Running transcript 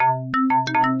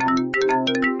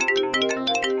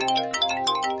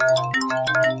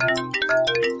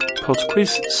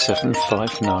PodQuiz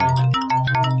 759.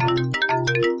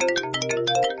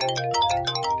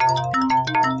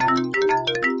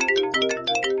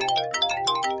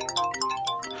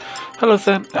 Hello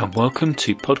there and welcome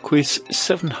to PodQuiz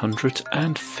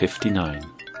 759.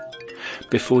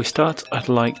 Before we start, I'd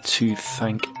like to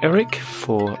thank Eric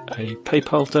for a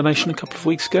PayPal donation a couple of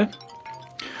weeks ago.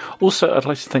 Also, I'd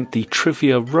like to thank the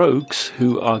Trivia Rogues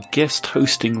who are guest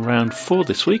hosting round 4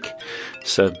 this week.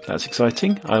 So that's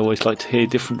exciting. I always like to hear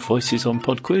different voices on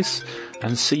PodQuiz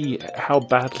and see how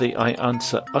badly I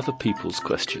answer other people's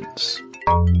questions.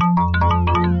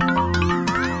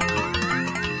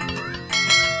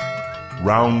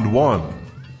 Round 1.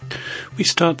 We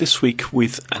start this week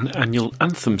with an annual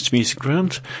Anthems music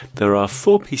round. There are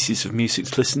 4 pieces of music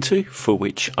to listen to, for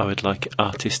which I would like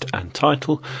artist and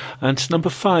title, and number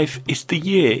 5 is the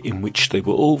year in which they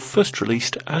were all first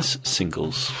released as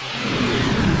singles.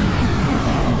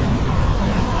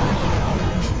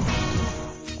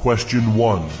 Question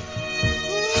 1.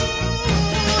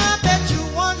 I bet you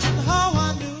wondered how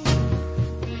I knew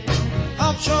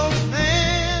I'll show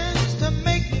plans to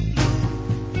make me blue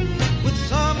with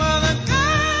some other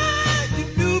guy you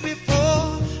knew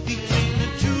before. Between the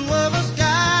two of us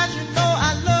guys, you know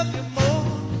I love you more.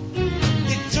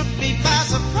 It took me by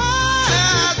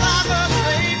surprise, I must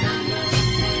say,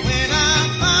 when I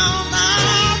found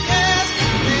out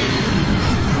yesterday.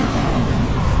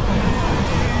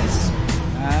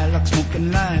 I like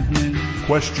smoking lightning.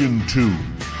 Question 2.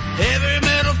 Heavy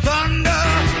metal thunder,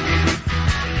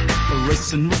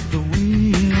 racing with the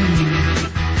wind,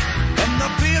 and the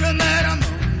feeling that I'm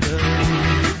under.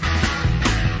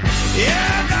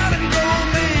 Yeah, darling, go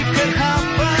make it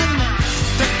happen.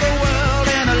 Take the world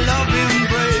in a loving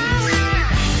embrace.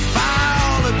 Fire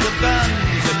all of the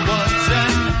guns at once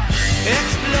and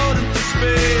explode into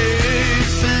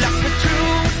space like a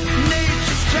true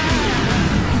nature's child.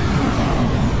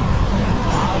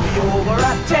 I'll be over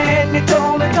at 10, you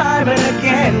told me time and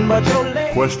again, but you're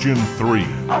late. Question 3.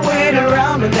 I wait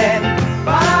around and then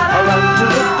I run to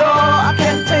the door. I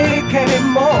can't take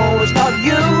anymore. It's not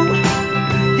you.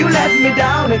 You let me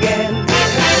down again.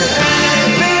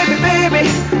 Baby, baby,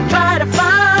 try to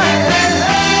find a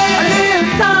little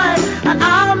time and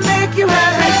I'll make you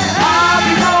happy. I'll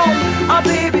be home. I'll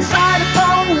be beside the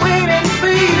phone waiting for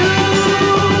you.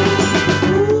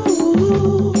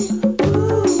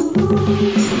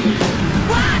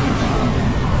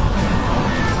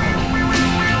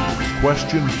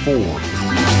 Question 4. I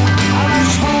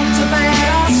just want to let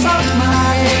us off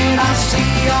my head. I see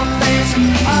your face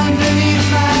underneath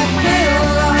my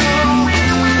pillow.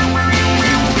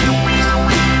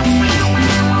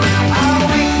 I'll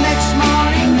wake next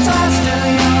morning, toss to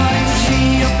yawning,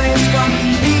 see your face come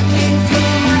peeking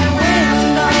through my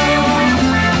window.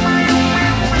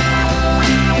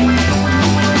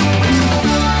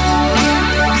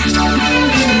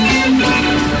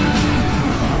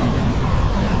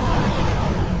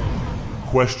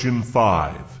 Question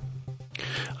 5.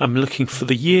 I'm looking for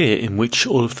the year in which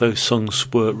all of those songs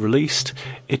were released.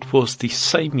 It was the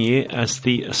same year as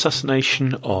the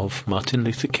assassination of Martin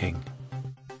Luther King.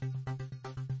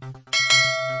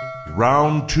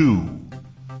 Round 2.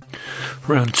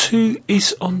 Round 2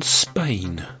 is on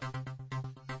Spain.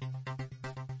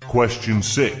 Question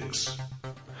 6.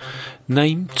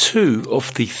 Name 2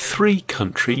 of the 3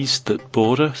 countries that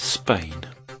border Spain.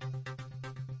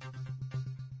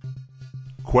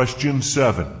 Question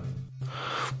 7.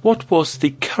 What was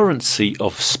the currency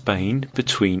of Spain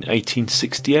between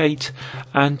 1868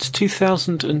 and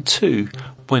 2002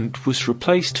 when it was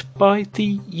replaced by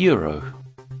the euro?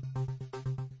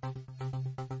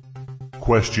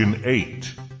 Question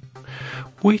 8.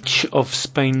 Which of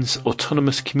Spain's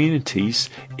autonomous communities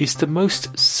is the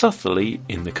most southerly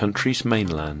in the country's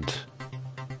mainland?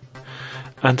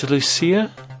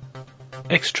 Andalusia,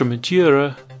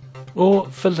 Extremadura, or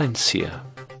Valencia?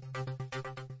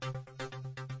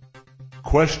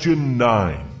 Question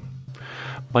 9.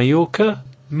 Mallorca,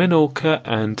 Menorca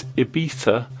and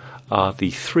Ibiza are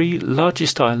the 3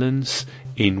 largest islands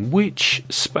in which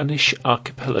Spanish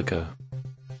archipelago?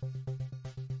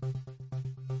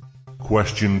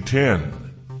 Question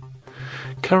 10.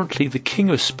 Currently the King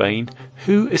of Spain,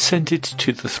 who ascended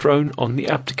to the throne on the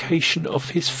abdication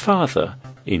of his father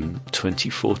in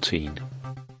 2014.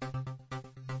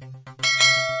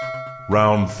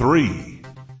 Round 3.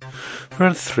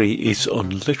 Round 3 is on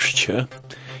literature.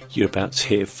 You're about to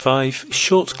hear 5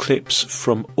 short clips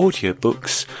from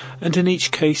audiobooks, and in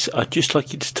each case I'd just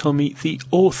like you to tell me the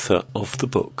author of the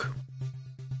book.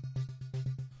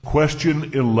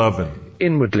 Question 11.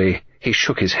 Inwardly, he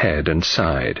shook his head and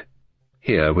sighed.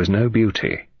 Here was no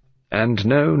beauty. and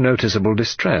no noticeable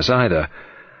distress either.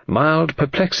 Mild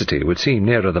perplexity would seem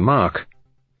nearer the mark.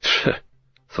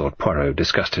 Thought Poirot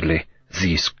disgustedly.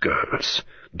 These girls,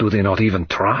 do they not even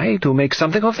try to make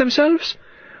something of themselves?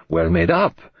 Well made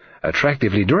up,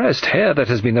 attractively dressed, hair that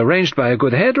has been arranged by a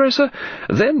good hairdresser,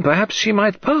 then perhaps she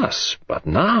might pass. But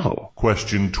now...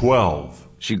 Question 12.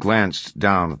 She glanced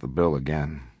down at the bill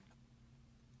again.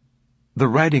 The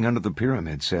writing under the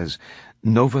pyramid says,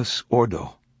 Novus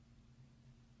Ordo.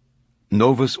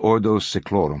 Novus Ordo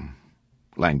Seclorum,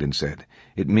 Langdon said.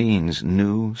 It means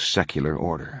new secular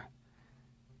order.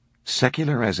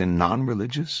 Secular as in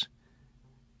non-religious?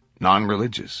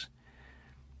 Non-religious.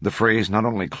 The phrase not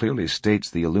only clearly states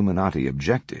the Illuminati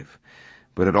objective,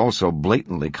 but it also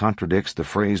blatantly contradicts the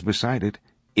phrase beside it,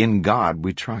 In God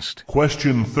we trust.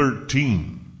 Question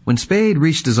 13. When Spade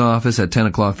reached his office at 10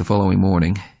 o'clock the following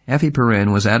morning, Effie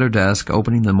Perrin was at her desk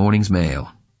opening the morning's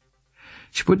mail.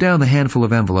 She put down the handful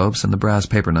of envelopes and the brass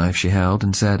paper knife she held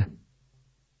and said,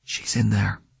 "She's in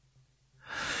there."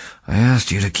 "I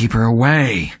asked you to keep her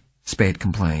away," Spade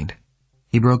complained.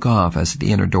 He broke off as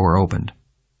the inner door opened.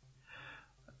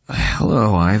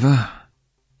 "Hello, Iva,"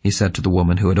 he said to the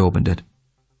woman who had opened it.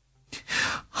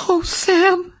 "Oh,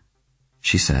 Sam,"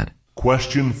 she said.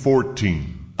 Question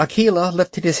 14. Aquila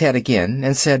lifted his head again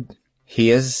and said, "He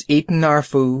has eaten our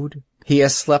food. He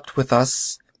has slept with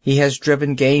us. He has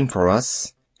driven game for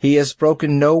us. He has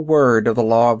broken no word of the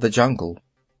law of the jungle.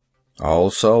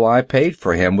 Also, I paid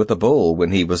for him with a bull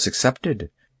when he was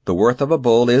accepted. The worth of a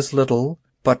bull is little,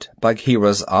 but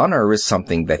Bagheera's honor is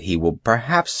something that he will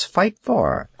perhaps fight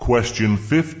for." Question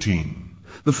 15.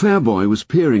 The fair boy was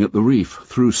peering at the reef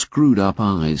through screwed-up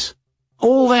eyes.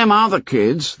 "All them other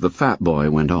kids," the fat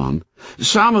boy went on,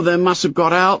 "some of them must have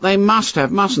got out. They must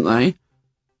have, mustn't they?"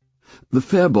 The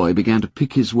fair boy began to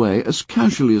pick his way as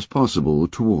casually as possible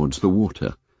towards the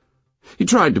water. He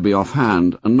tried to be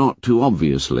offhand and not too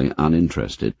obviously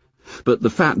uninterested, but the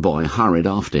fat boy hurried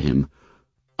after him.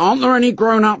 "Aren't there any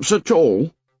grown-ups at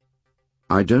all?"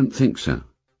 "I don't think so."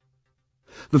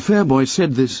 The fair boy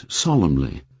said this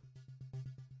solemnly.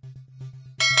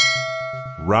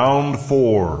 Round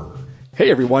 4. Hey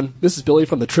everyone, this is Billy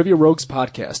from the Trivia Rogues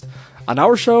podcast. On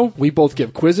our show, we both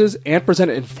give quizzes and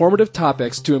present informative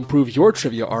topics to improve your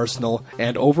trivia arsenal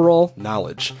and overall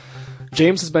knowledge.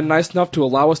 James has been nice enough to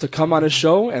allow us to come on his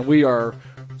show, and we are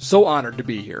so honored to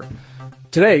be here.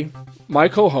 Today, my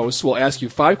co-hosts will ask you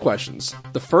 5 questions.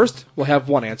 The first will have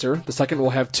 1 answer, the second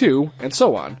will have 2, and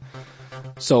so on.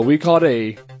 So we call it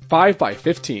a 5 by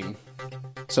 15.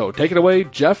 So take it away,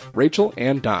 Jeff, Rachel,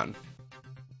 and Don.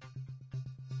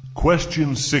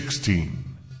 Question 16.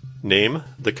 Name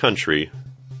the country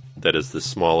that is the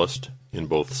smallest in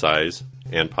both size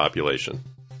and population.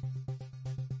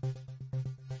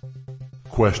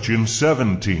 Question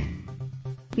 17.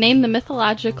 Name the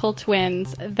mythological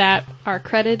twins that are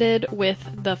credited with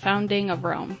the founding of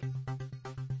Rome.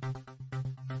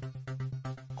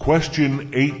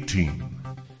 Question 18.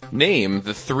 Name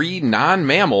the 3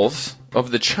 non-mammals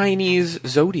of the Chinese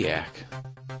zodiac.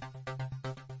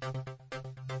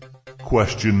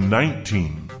 Question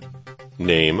 19.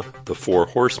 Name the 4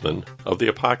 horsemen of the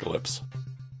apocalypse.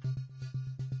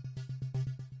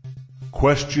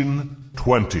 Question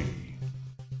 20.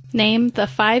 Name the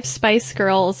 5 Spice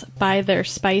Girls by their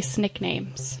spice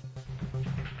nicknames.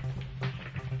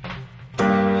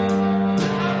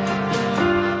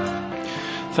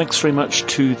 Thanks very much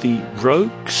to the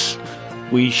Rogues.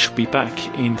 We shall be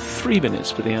back in 3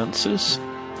 minutes with the answers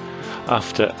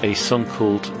after a song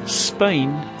called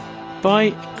Spain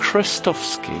by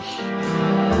Krestovsky.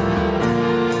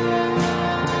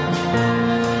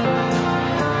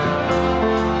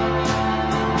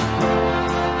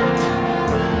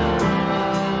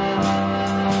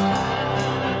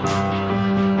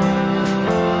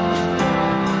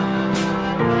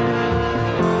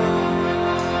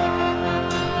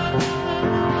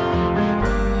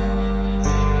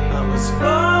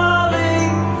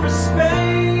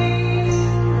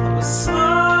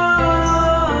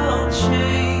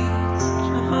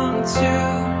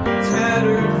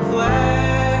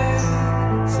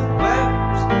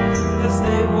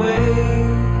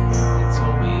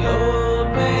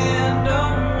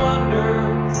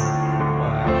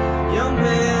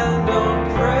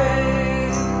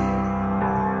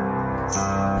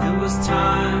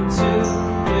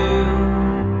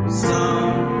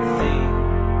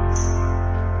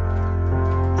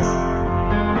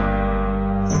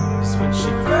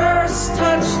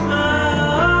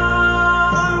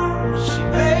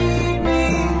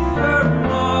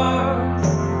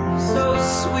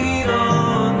 Sweet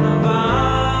on the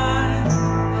vine.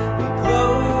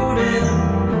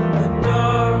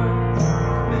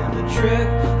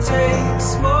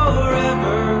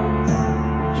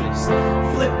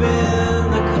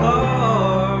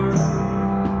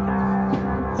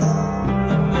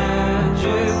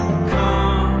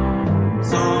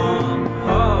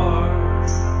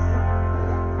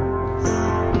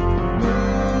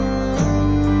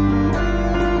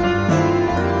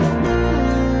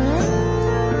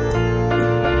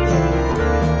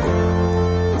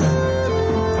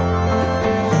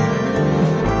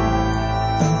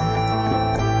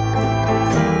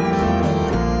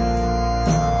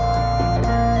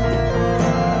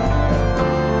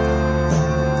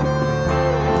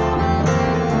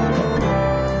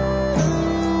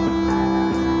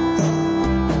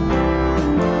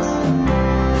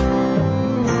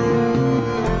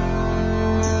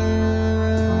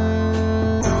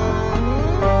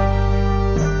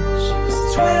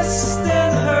 twist in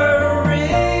her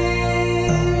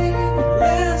ring,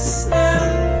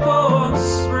 listening for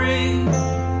spring.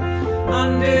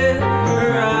 Undid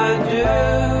her I do,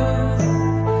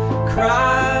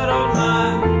 cried on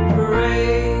my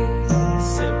parade,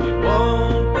 said we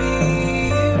won't be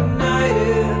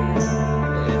united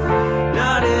if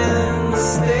not in the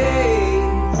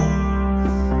States,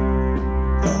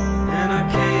 and I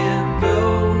can't go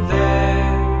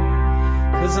there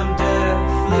 'cause I'm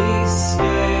deathly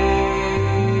scared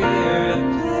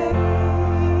to play.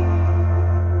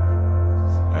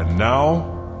 And now,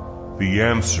 the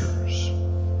answers.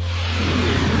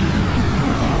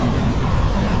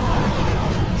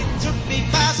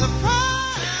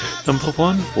 Number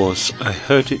 1 was I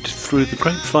Heard It Through the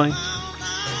Grapevine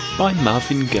by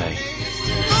Marvin Gaye.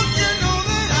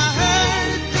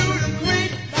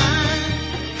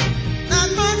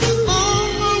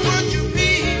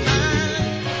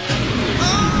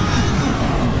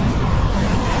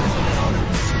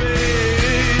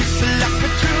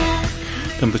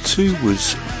 Number 2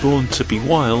 was Born to Be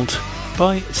Wild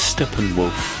by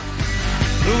Steppenwolf.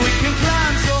 We can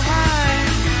climb so high,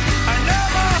 I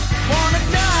never wanna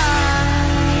die.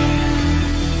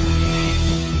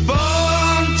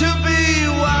 Born to be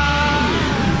wild.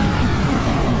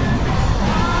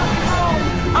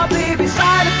 Our baby's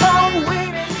xylophone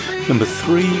waiting. Number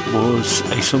 3 was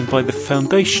a song by The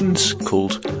Foundations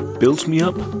called Build Me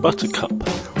Up, Buttercup.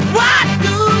 Why do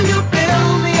you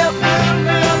build me up,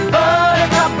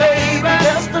 buttercup, baby,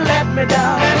 just to let me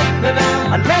down?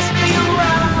 Unless me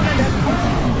around and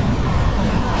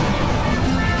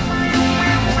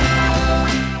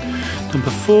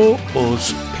Number 4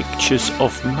 was Pictures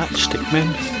of Matchstick Men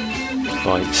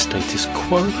by Status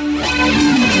Quo. Pictures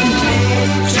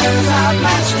of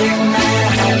matchstick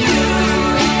men and you.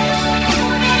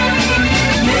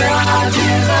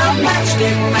 Mirages of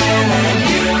matchstick men and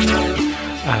you.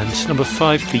 And number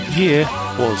 5, the year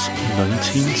was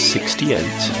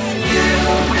 1968.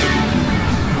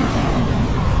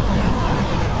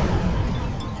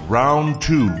 Round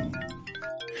 2.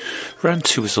 Round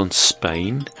 2 was on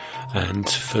Spain, and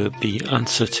for the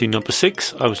answer to number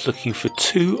 6, I was looking for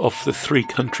 2 of the 3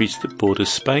 countries that border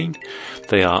Spain.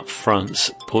 They are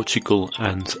France, Portugal,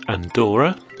 and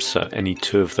Andorra, so any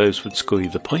 2 of those would score you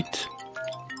the point.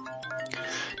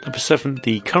 Number 7,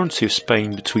 the currency of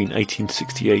Spain between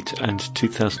 1868 and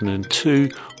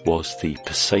 2002 was the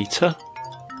peseta.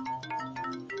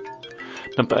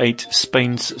 Number 8,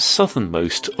 Spain's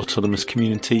southernmost autonomous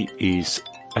community is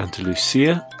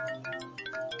Andalusia.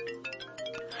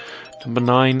 Number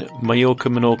 9, Mallorca,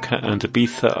 Menorca and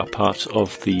Ibiza are part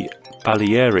of the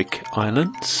Balearic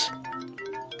Islands.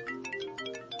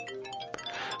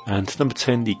 And number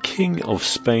 10, the King of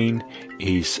Spain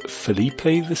is Felipe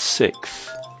VI.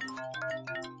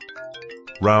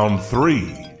 Round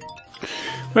 3.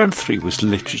 Round 3 was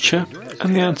literature,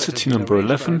 and the answer to number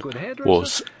 11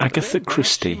 was Agatha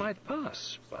Christie.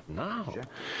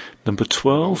 Number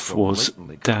 12 was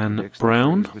Dan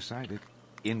Brown.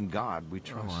 In God we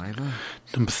trust.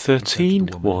 Number 13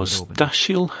 was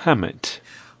Dashiell Hammett.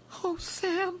 Oh,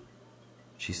 Sam.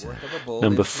 She said.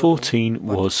 Number 14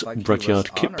 was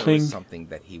Rudyard Kipling. Something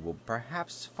that he will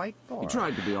perhaps fight for. He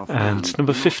tried to be off And hand,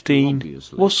 number not 15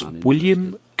 obviously was funny.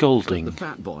 William The Golding.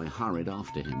 fat boy hurried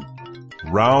after him.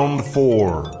 Round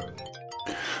 4.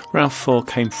 Round 4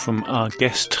 came from our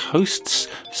guest hosts,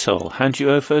 so I'll hand you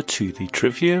over to the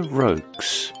Trivia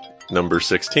Rogues. Number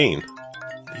 16.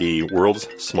 The world's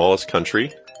smallest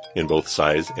country, in both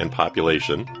size and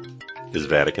population, is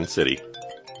Vatican City.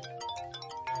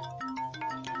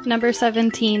 Number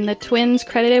 17, the twins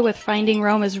credited with finding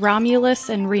Rome as Romulus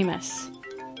and Remus.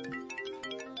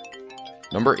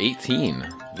 Number 18.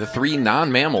 The 3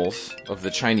 non-mammals of the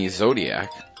Chinese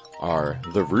zodiac are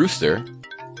the rooster,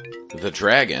 the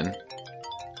dragon,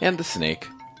 and the snake.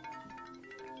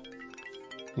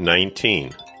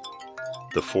 19.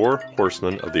 The 4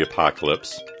 horsemen of the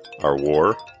apocalypse are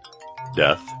war,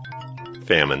 death,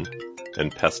 famine,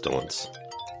 and pestilence.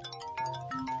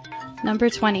 Number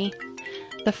 20,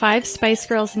 the 5 Spice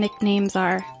Girls nicknames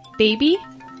are Baby,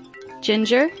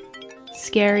 Ginger,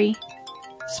 Scary,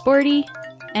 Sporty,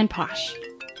 and Posh.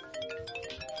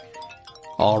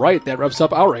 Alright, that wraps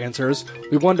up our answers.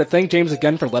 We wanted to thank James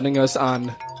again for letting us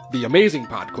on the amazing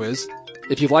PodQuiz.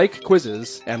 If you like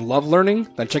quizzes and love learning,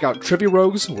 then check out Trivia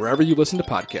Rogues wherever you listen to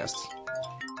podcasts.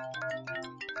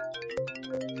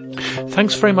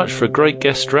 Thanks very much for a great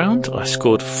guest round. I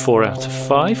scored 4 out of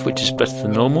 5, which is better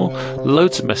than normal.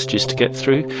 Loads of messages to get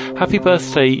through. Happy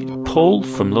birthday, Paul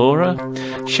from Laura.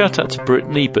 Shout out to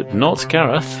Brittany, but not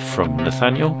Gareth from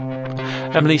Nathaniel.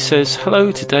 Emily says,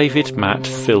 hello to David, Matt,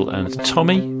 Phil and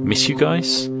Tommy. Miss you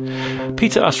guys.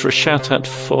 Peter asked for a shout out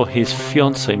for his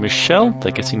fiancée Michelle.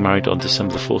 They're getting married on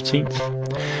December the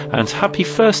 14th. And happy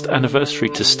first anniversary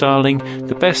to Starling,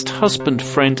 the best husband,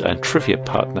 friend and trivia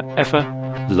partner ever.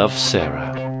 Love,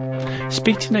 Sarah.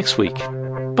 Speak to you next week.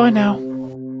 Bye now.